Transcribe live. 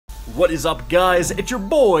What is up, guys? It's your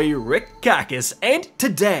boy Rick Kakis, and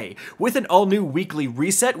today, with an all-new weekly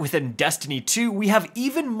reset within Destiny 2, we have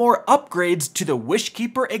even more upgrades to the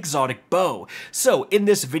Wishkeeper exotic bow. So in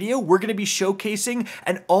this video, we're going to be showcasing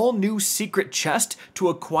an all-new secret chest to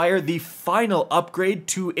acquire the final upgrade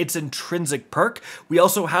to its intrinsic perk. We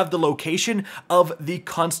also have the location of the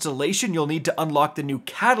Constellation you'll need to unlock the new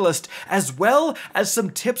catalyst, as well as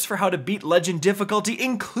some tips for how to beat legend difficulty,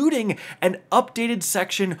 including an updated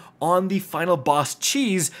section on the final boss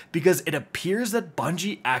cheese, because it appears that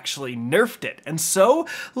Bungie actually nerfed it. And so,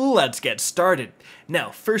 let's get started.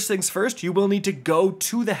 Now, first things first, you will need to go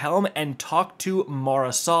to the helm and talk to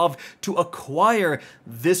Marasov to acquire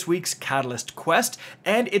this week's Catalyst quest,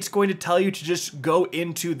 and it's going to tell you to just go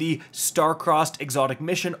into the Starcrossed Exotic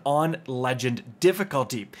Mission on Legend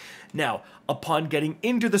difficulty. Now, upon getting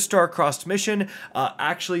into the Starcrossed mission,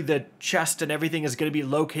 actually the chest and everything is going to be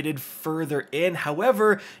located further in.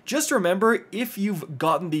 However, just remember, if you've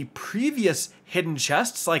gotten the previous hidden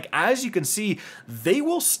chests, like as you can see, they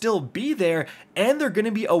will still be there, and they're going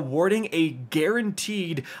to be awarding a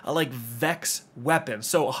guaranteed Vex weapon.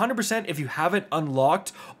 So 100% if you haven't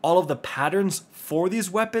unlocked all of the patterns for these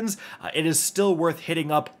weapons, it is still worth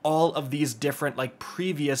hitting up all of these different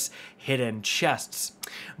previous hidden chests.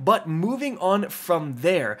 But moving on from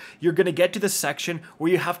there, you're going to get to the section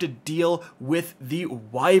where you have to deal with the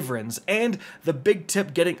wyverns, and the big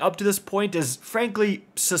tip getting up to this point is frankly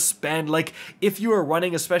suspend. If you are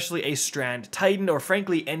running especially a Strand Titan or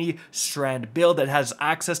frankly any Strand build that has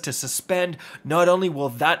access to suspend, not only will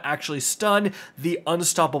that actually stun the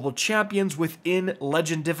unstoppable champions within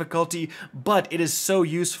legend difficulty, but it is so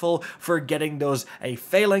useful for getting those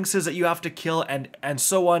phalanxes that you have to kill and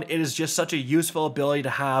so on. It is just such a useful ability to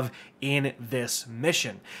have in this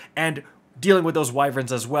mission. And dealing with those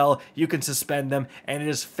wyverns as well, you can suspend them, and it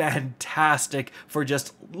is fantastic for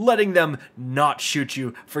just letting them not shoot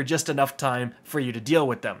you for just enough time for you to deal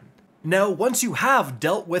with them. Now, once you have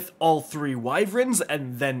dealt with all three wyverns,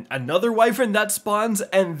 and then another wyvern that spawns,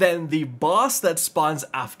 and then the boss that spawns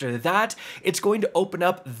after that, it's going to open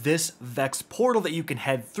up this Vex portal that you can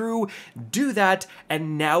head through, do that,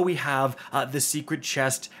 and now we have the secret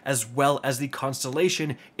chest as well as the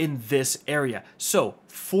Constellation in this area. So,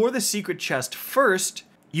 for the secret chest first,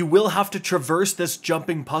 you will have to traverse this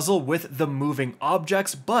jumping puzzle with the moving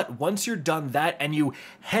objects, but once you're done that and you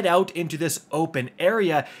head out into this open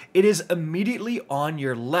area, it is immediately on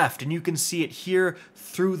your left, and you can see it here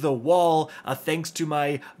through the wall thanks to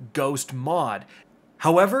my ghost mod.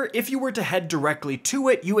 However, if you were to head directly to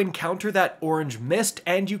it, you encounter that orange mist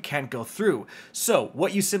and you can't go through. So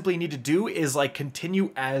what you simply need to do is continue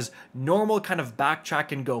as normal, kind of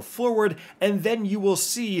backtrack and go forward, and then you will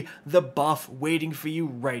see the buff waiting for you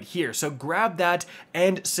right here. So grab that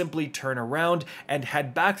and simply turn around and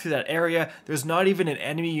head back through that area. There's not even an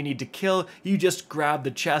enemy you need to kill. You just grab the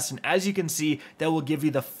chest, and as you can see, that will give you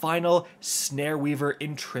the final Snareweaver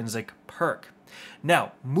intrinsic perk.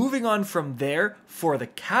 Now, moving on from there, for the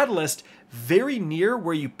catalyst, very near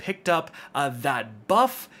where you picked up that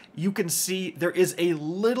buff, you can see there is a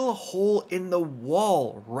little hole in the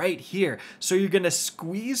wall right here. So you're going to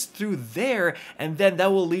squeeze through there, and then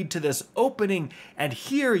that will lead to this opening, and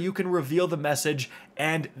here you can reveal the message,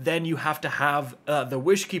 and then you have to have the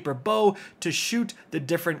Wishkeeper bow to shoot the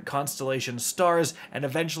different constellation stars, and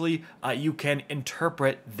eventually you can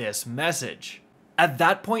interpret this message. At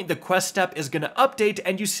that point, the quest step is going to update,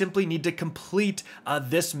 and you simply need to complete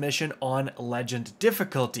this mission on Legend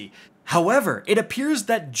difficulty. However, it appears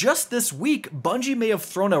that just this week, Bungie may have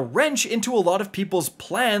thrown a wrench into a lot of people's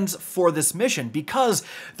plans for this mission, because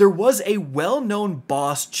there was a well-known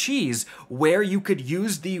boss cheese where you could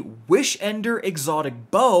use the Wishender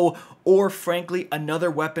exotic bow, or frankly another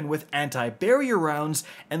weapon with anti-barrier rounds,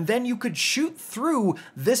 and then you could shoot through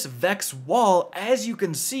this Vex wall, as you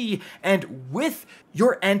can see, and with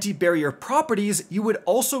your anti-barrier properties, you would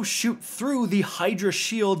also shoot through the Hydra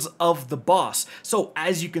shields of the boss. So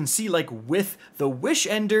as you can see, with the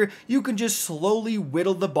Wishender, you can just slowly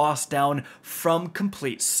whittle the boss down from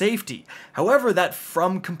complete safety. However, that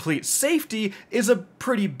from complete safety is a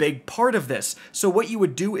pretty big part of this. So what you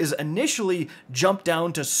would do is initially jump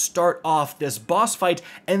down to start off this boss fight,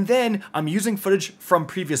 and then, I'm using footage from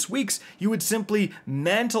previous weeks, you would simply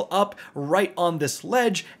mantle up right on this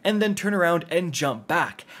ledge and then turn around and jump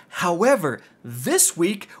back. However, this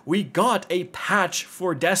week we got a patch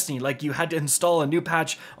for Destiny, you had to install a new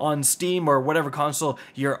patch on Steam or whatever console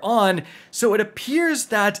you're on, so it appears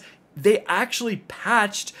that they actually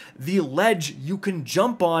patched the ledge you can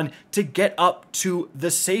jump on to get up to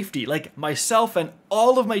the safety. Like, myself and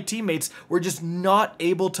all of my teammates were just not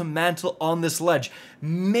able to mantle on this ledge.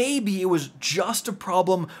 Maybe it was just a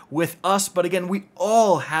problem with us, but again, we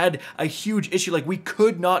all had a huge issue. Like, we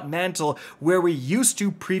could not mantle where we used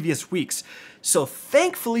to previous weeks. So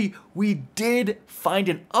thankfully, we did find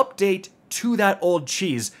an update to that old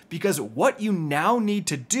cheese, because what you now need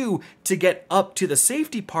to do to get up to the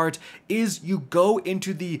safety part is you go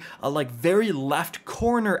into the like very left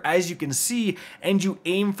corner, as you can see, and you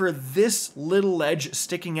aim for this little ledge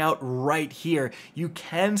sticking out right here. You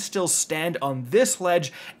can still stand on this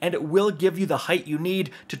ledge and it will give you the height you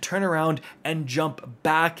need to turn around and jump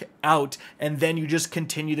back out, and then you just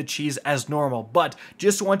continue the cheese as normal. But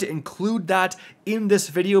just want to include that in this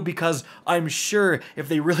video because I'm sure if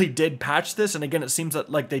they really did patch this, and again it seems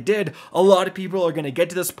that like they did, a lot of people are going to get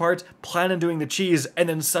to this part, plan on doing the cheese, and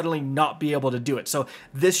then suddenly not be able to do it. So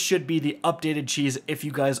this should be the updated cheese if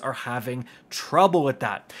you guys are having trouble with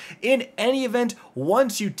that. In any event,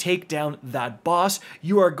 once you take down that boss,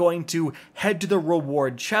 you are going to head to the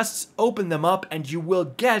reward chests, open them up, and you will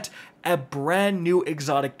get a brand new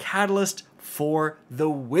exotic catalyst for the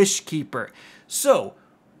Wishkeeper. So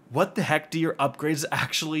what the heck do your upgrades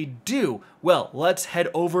actually do? Well, let's head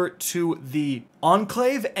over to the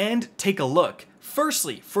Enclave and take a look.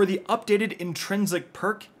 Firstly, for the updated intrinsic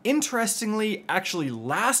perk, interestingly, actually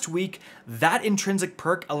last week, that intrinsic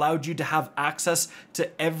perk allowed you to have access to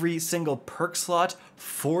every single perk slot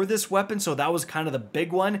for this weapon, so that was kind of the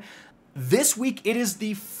big one. This week, it is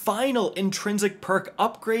the final intrinsic perk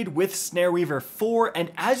upgrade with Snareweaver 4,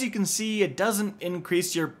 and as you can see, it doesn't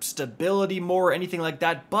increase your stability more or anything like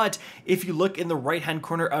that, but if you look in the right-hand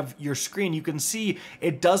corner of your screen, you can see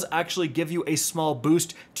it does actually give you a small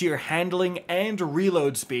boost to your handling and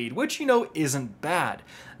reload speed, which, you know, isn't bad.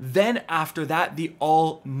 Then after that, the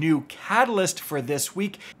all-new catalyst for this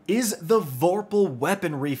week is the Vorpal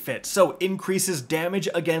weapon refit, so increases damage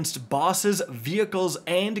against bosses, vehicles,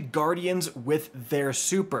 and guardians with their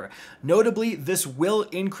super. Notably, this will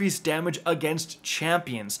increase damage against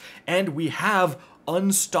champions, and we have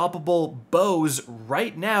unstoppable bows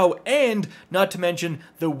right now, and not to mention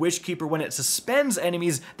the Wishkeeper when it suspends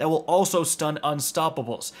enemies that will also stun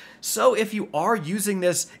unstoppables. So if you are using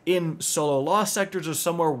this in solo lost sectors or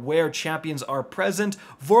somewhere where champions are present,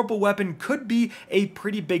 Vorpal weapon could be a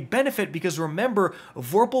pretty big benefit, because remember,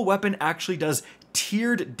 Vorpal weapon actually does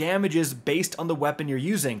tiered damages based on the weapon you're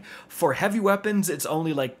using. For heavy weapons, it's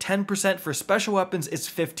only like 10%, for special weapons, it's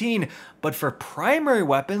 15%, but for primary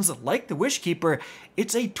weapons, like the Wishkeeper,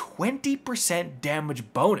 it's a 20%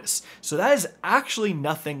 damage bonus. So that is actually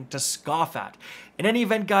nothing to scoff at. In any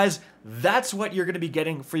event, guys, that's what you're going to be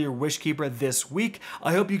getting for your Wishkeeper this week.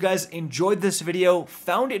 I hope you guys enjoyed this video,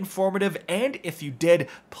 found it informative, and if you did,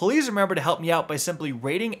 please remember to help me out by simply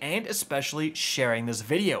rating and especially sharing this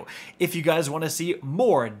video. If you guys want to see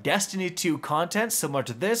more Destiny 2 content similar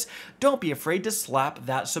to this, don't be afraid to slap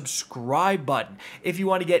that subscribe button. If you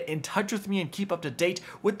want to get in touch with me and keep up to date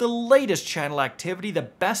with the latest channel activity, the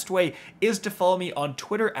best way is to follow me on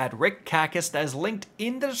Twitter at RickKakis, that is linked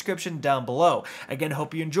in the description down below. Again,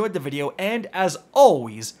 hope you enjoyed the video, and as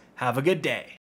always, have a good day.